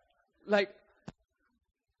 Like,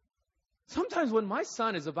 sometimes when my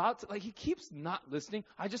son is about to, he keeps not listening,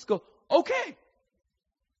 I just go, okay.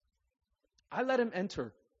 I let him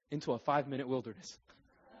enter into a 5-minute wilderness.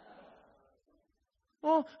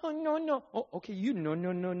 Oh, no. Oh, okay,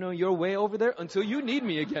 no. You're way over there until you need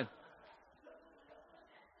me again.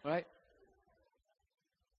 Right?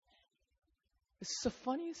 It's the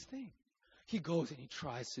funniest thing. He goes and he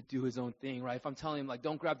tries to do his own thing, right? If I'm telling him,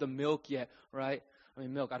 don't grab the milk yet, right?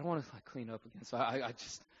 milk. I don't want to clean up again, so I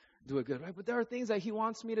just do it good, right? But there are things that he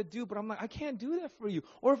wants me to do, but I'm like, I can't do that for you.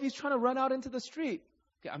 Or if he's trying to run out into the street.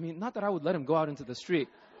 Okay, I mean, not that I would let him go out into the street.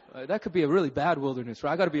 That could be a really bad wilderness,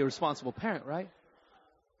 right? I got to be a responsible parent, right?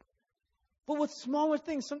 But with smaller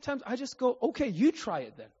things, sometimes I just go, okay, you try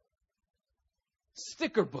it then.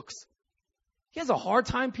 Sticker books. He has a hard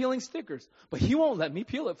time peeling stickers, but he won't let me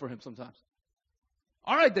peel it for him sometimes.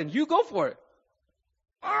 All right, then you go for it.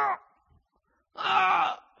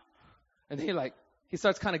 And he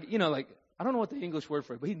starts kind of, I don't know what the English word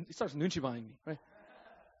for it, but he starts nunchibaing me, right?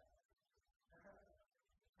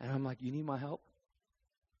 And I'm like, you need my help?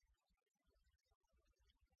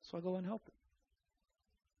 So I go and help him.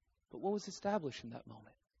 But what was established in that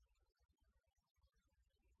moment?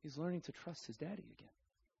 He's learning to trust his daddy again.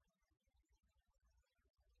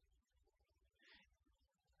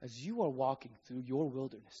 As you are walking through your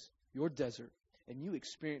wilderness, your desert, and you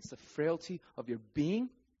experience the frailty of your being,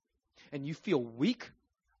 and you feel weak,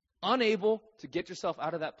 unable to get yourself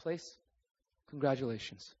out of that place,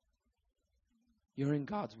 congratulations. You're in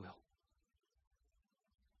God's will.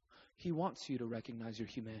 He wants you to recognize your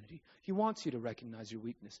humanity. He wants you to recognize your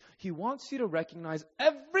weakness. He wants you to recognize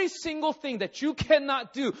every single thing that you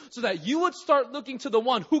cannot do so that you would start looking to the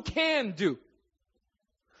one who can do,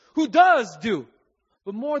 who does do,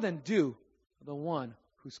 but more than do, the one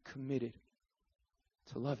who's committed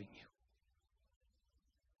to loving you.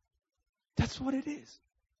 That's what it is.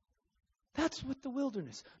 That's what the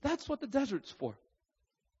wilderness, that's what the desert's for.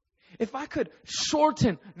 If I could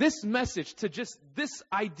shorten this message to just this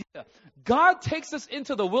idea, God takes us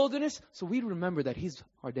into the wilderness so we remember that He's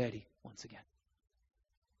our daddy once again.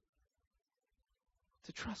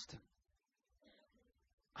 To trust Him.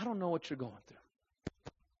 I don't know what you're going through,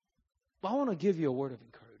 but I want to give you a word of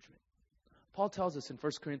encouragement. Paul tells us in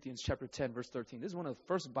 1 Corinthians chapter 10, verse 13. This is one of the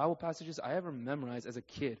first Bible passages I ever memorized as a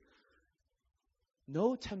kid.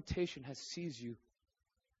 No temptation has seized you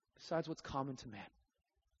besides what's common to man.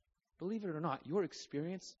 Believe it or not, your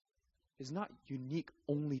experience is not unique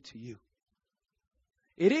only to you.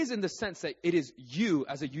 It is in the sense that it is you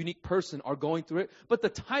as a unique person are going through it, but the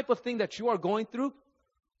type of thing that you are going through,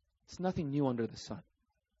 it's nothing new under the sun.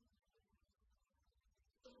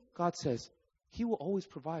 God says He will always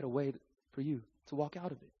provide a way for you to walk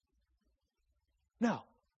out of it. Now,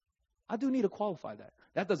 I do need to qualify that.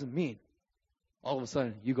 That doesn't mean all of a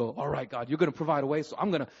sudden you go, all right, God, you're going to provide a way, so I'm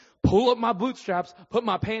going to pull up my bootstraps, put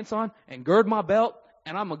my pants on, and gird my belt,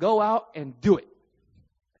 and I'm going to go out and do it.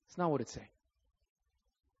 It's not what it's saying.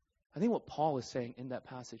 I think what Paul is saying in that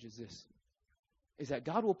passage is this, is that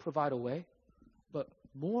God will provide a way, but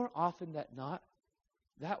more often than not,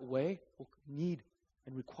 that way will need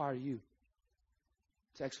and require you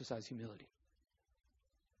to exercise humility.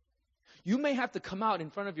 You may have to come out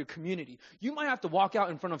in front of your community. You might have to walk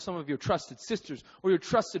out in front of some of your trusted sisters or your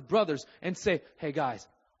trusted brothers and say, hey guys,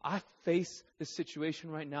 I face this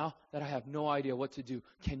situation right now that I have no idea what to do.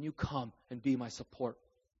 Can you come and be my support?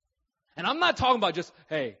 And I'm not talking about just,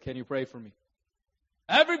 hey, can you pray for me?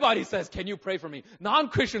 Everybody says, can you pray for me?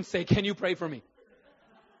 Non-Christians say, can you pray for me?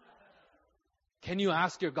 Can you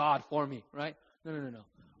ask your God for me, right? No.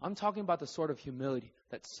 I'm talking about the sort of humility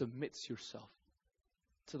that submits yourself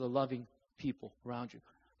to the loving people around you.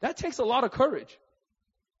 That takes a lot of courage.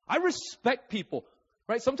 I respect people,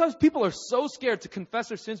 right? Sometimes people are so scared to confess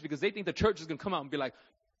their sins because they think the church is going to come out and be like,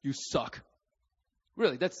 you suck.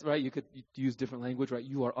 Really, that's right. You could use different language, right?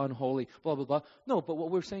 You are unholy, blah, blah, blah. No, but what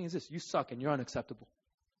we're saying is this. You suck and you're unacceptable.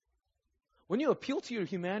 When you appeal to your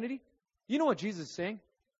humanity, you know what Jesus is saying?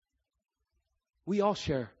 We all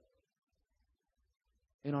share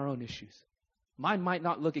in our own issues. Mine might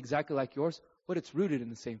not look exactly like yours, but it's rooted in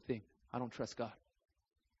the same thing. I don't trust God.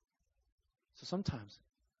 So sometimes,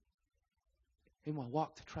 in my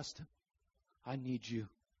walk to trust Him, I need you.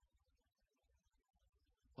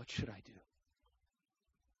 What should I do?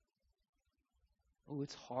 Oh,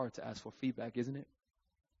 it's hard to ask for feedback, isn't it?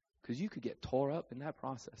 Because you could get tore up in that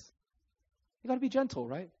process. You got to be gentle,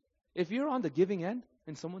 right? If you're on the giving end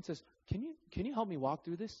and someone says, can you help me walk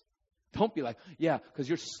through this? Don't be like, yeah, because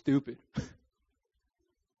you're stupid.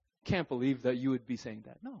 Can't believe that you would be saying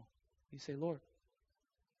that. No. You say, Lord,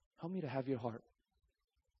 help me to have your heart.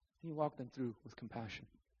 And you walk them through with compassion.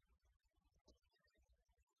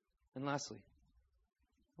 And lastly,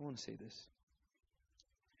 I want to say this.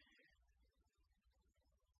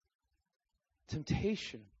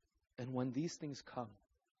 Temptation, and when these things come,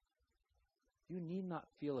 you need not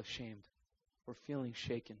feel ashamed or feeling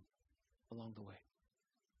shaken along the way.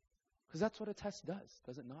 Because that's what a test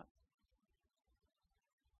does it not?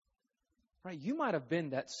 Right? You might have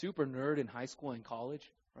been that super nerd in high school and college,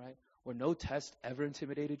 right? where no test ever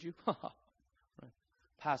intimidated you? Right.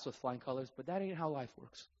 Pass with flying colors, but that ain't how life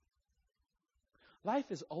works. Life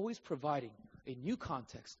is always providing a new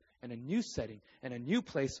context and a new setting and a new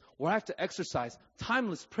place where I have to exercise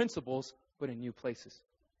timeless principles, but in new places.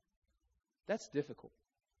 That's difficult.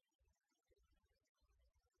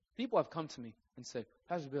 People have come to me and said,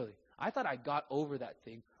 Pastor Billy, I thought I got over that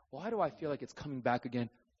thing. Why do I feel like it's coming back again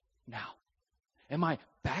now? Am I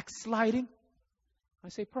backsliding? I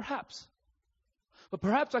say, perhaps. But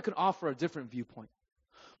perhaps I can offer a different viewpoint.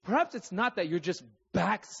 Perhaps it's not that you're just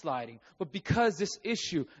backsliding, but because this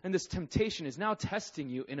issue and this temptation is now testing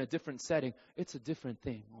you in a different setting, it's a different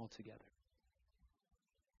thing altogether.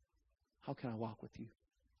 How can I walk with you?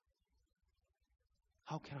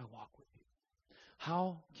 How can I walk with you?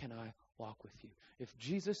 How can I walk with you? If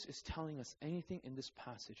Jesus is telling us anything in this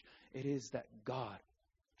passage, it is that God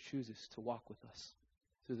chooses to walk with us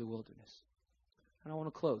through the wilderness. And I want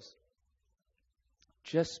to close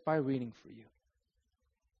just by reading for you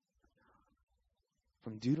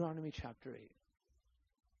from Deuteronomy chapter 8,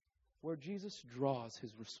 where Jesus draws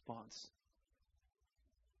his response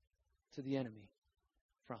to the enemy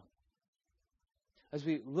from. As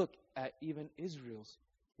we look at even Israel's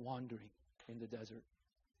wandering in the desert,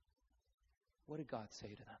 what did God say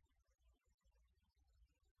to them?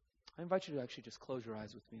 I invite you to actually just close your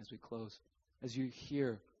eyes with me as we close, as you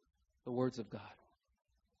hear the words of God.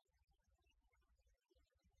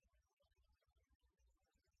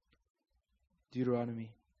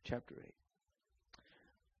 Deuteronomy chapter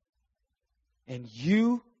 8. And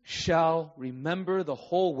you shall remember the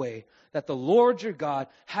whole way that the Lord your God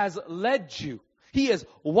has led you. He has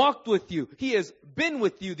walked with you. He has been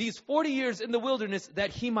with you these 40 years in the wilderness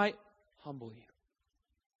that he might humble you,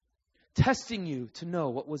 testing you to know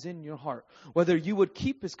what was in your heart, whether you would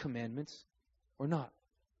keep his commandments or not.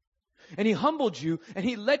 And he humbled you, and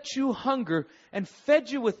he let you hunger, and fed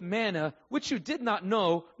you with manna, which you did not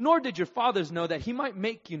know, nor did your fathers know, that he might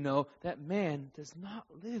make you know that man does not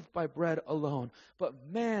live by bread alone, but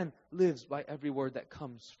man lives by every word that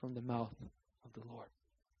comes from the mouth of the Lord.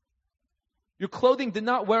 Your clothing did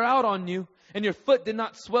not wear out on you, and your foot did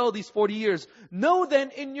not swell these 40 years. Know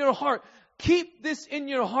then in your heart, keep this in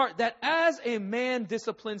your heart, that as a man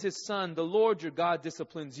disciplines his son, the Lord your God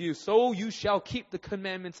disciplines you. So you shall keep the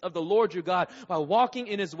commandments of the Lord your God by walking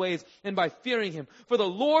in his ways and by fearing him. For the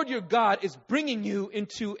Lord your God is bringing you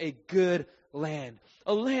into a good land,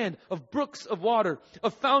 a land of brooks of water,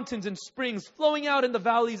 of fountains and springs flowing out in the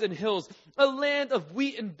valleys and hills, a land of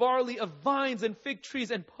wheat and barley, of vines and fig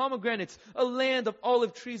trees and pomegranates, a land of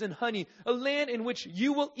olive trees and honey, a land in which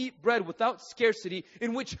you will eat bread without scarcity,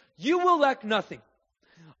 in which you will lack nothing,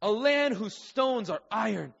 a land whose stones are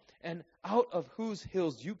iron, and out of whose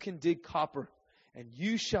hills you can dig copper, and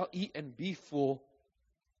you shall eat and be full.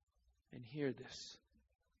 And hear this,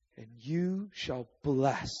 and you shall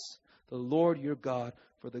bless the Lord your God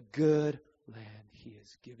for the good land he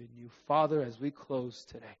has given you. Father, as we close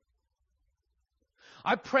today,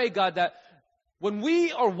 I pray, God, that when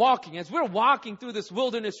we are walking, as we're walking through this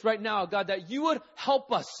wilderness right now, God, that you would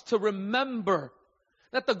help us to remember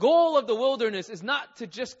that the goal of the wilderness is not to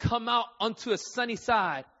just come out onto a sunny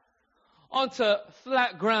side, onto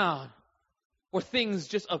flat ground, where things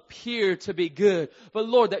just appear to be good. But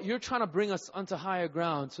Lord, that you're trying to bring us onto higher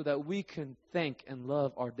ground so that we can thank and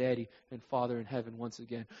love our Daddy and Father in heaven once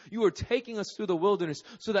again. You are taking us through the wilderness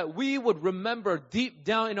so that we would remember deep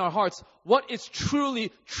down in our hearts what is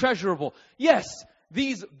truly treasurable. Yes,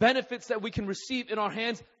 these benefits that we can receive in our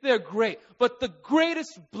hands, they're great. But the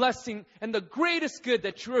greatest blessing and the greatest good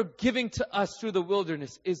that you're giving to us through the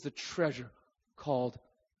wilderness is the treasure called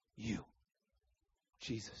you,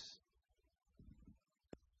 Jesus.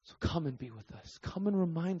 So come and be with us. Come and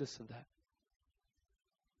remind us of that.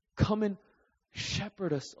 Come and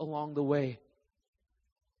shepherd us along the way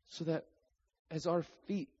so that as our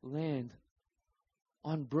feet land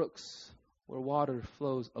on brooks where water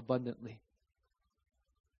flows abundantly,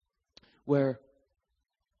 where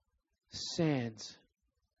sands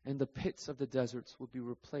and the pits of the deserts will be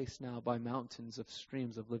replaced now by mountains of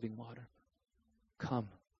streams of living water. Come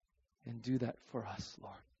and do that for us,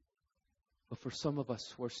 Lord. But for some of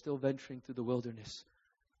us who are still venturing through the wilderness,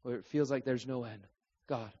 where it feels like there's no end,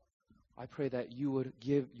 God, I pray that you would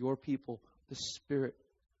give your people the spirit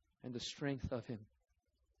and the strength of him,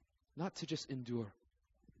 not to just endure,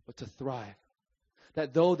 but to thrive.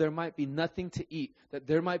 That though there might be nothing to eat, that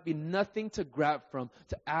there might be nothing to grab from,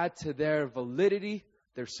 to add to their validity,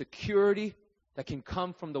 their security that can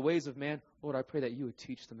come from the ways of man, Lord, I pray that you would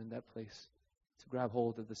teach them in that place to grab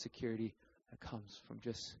hold of the security that comes from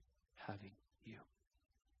just having you.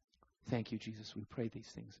 Thank you, Jesus. We pray these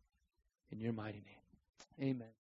things in your mighty name. Amen.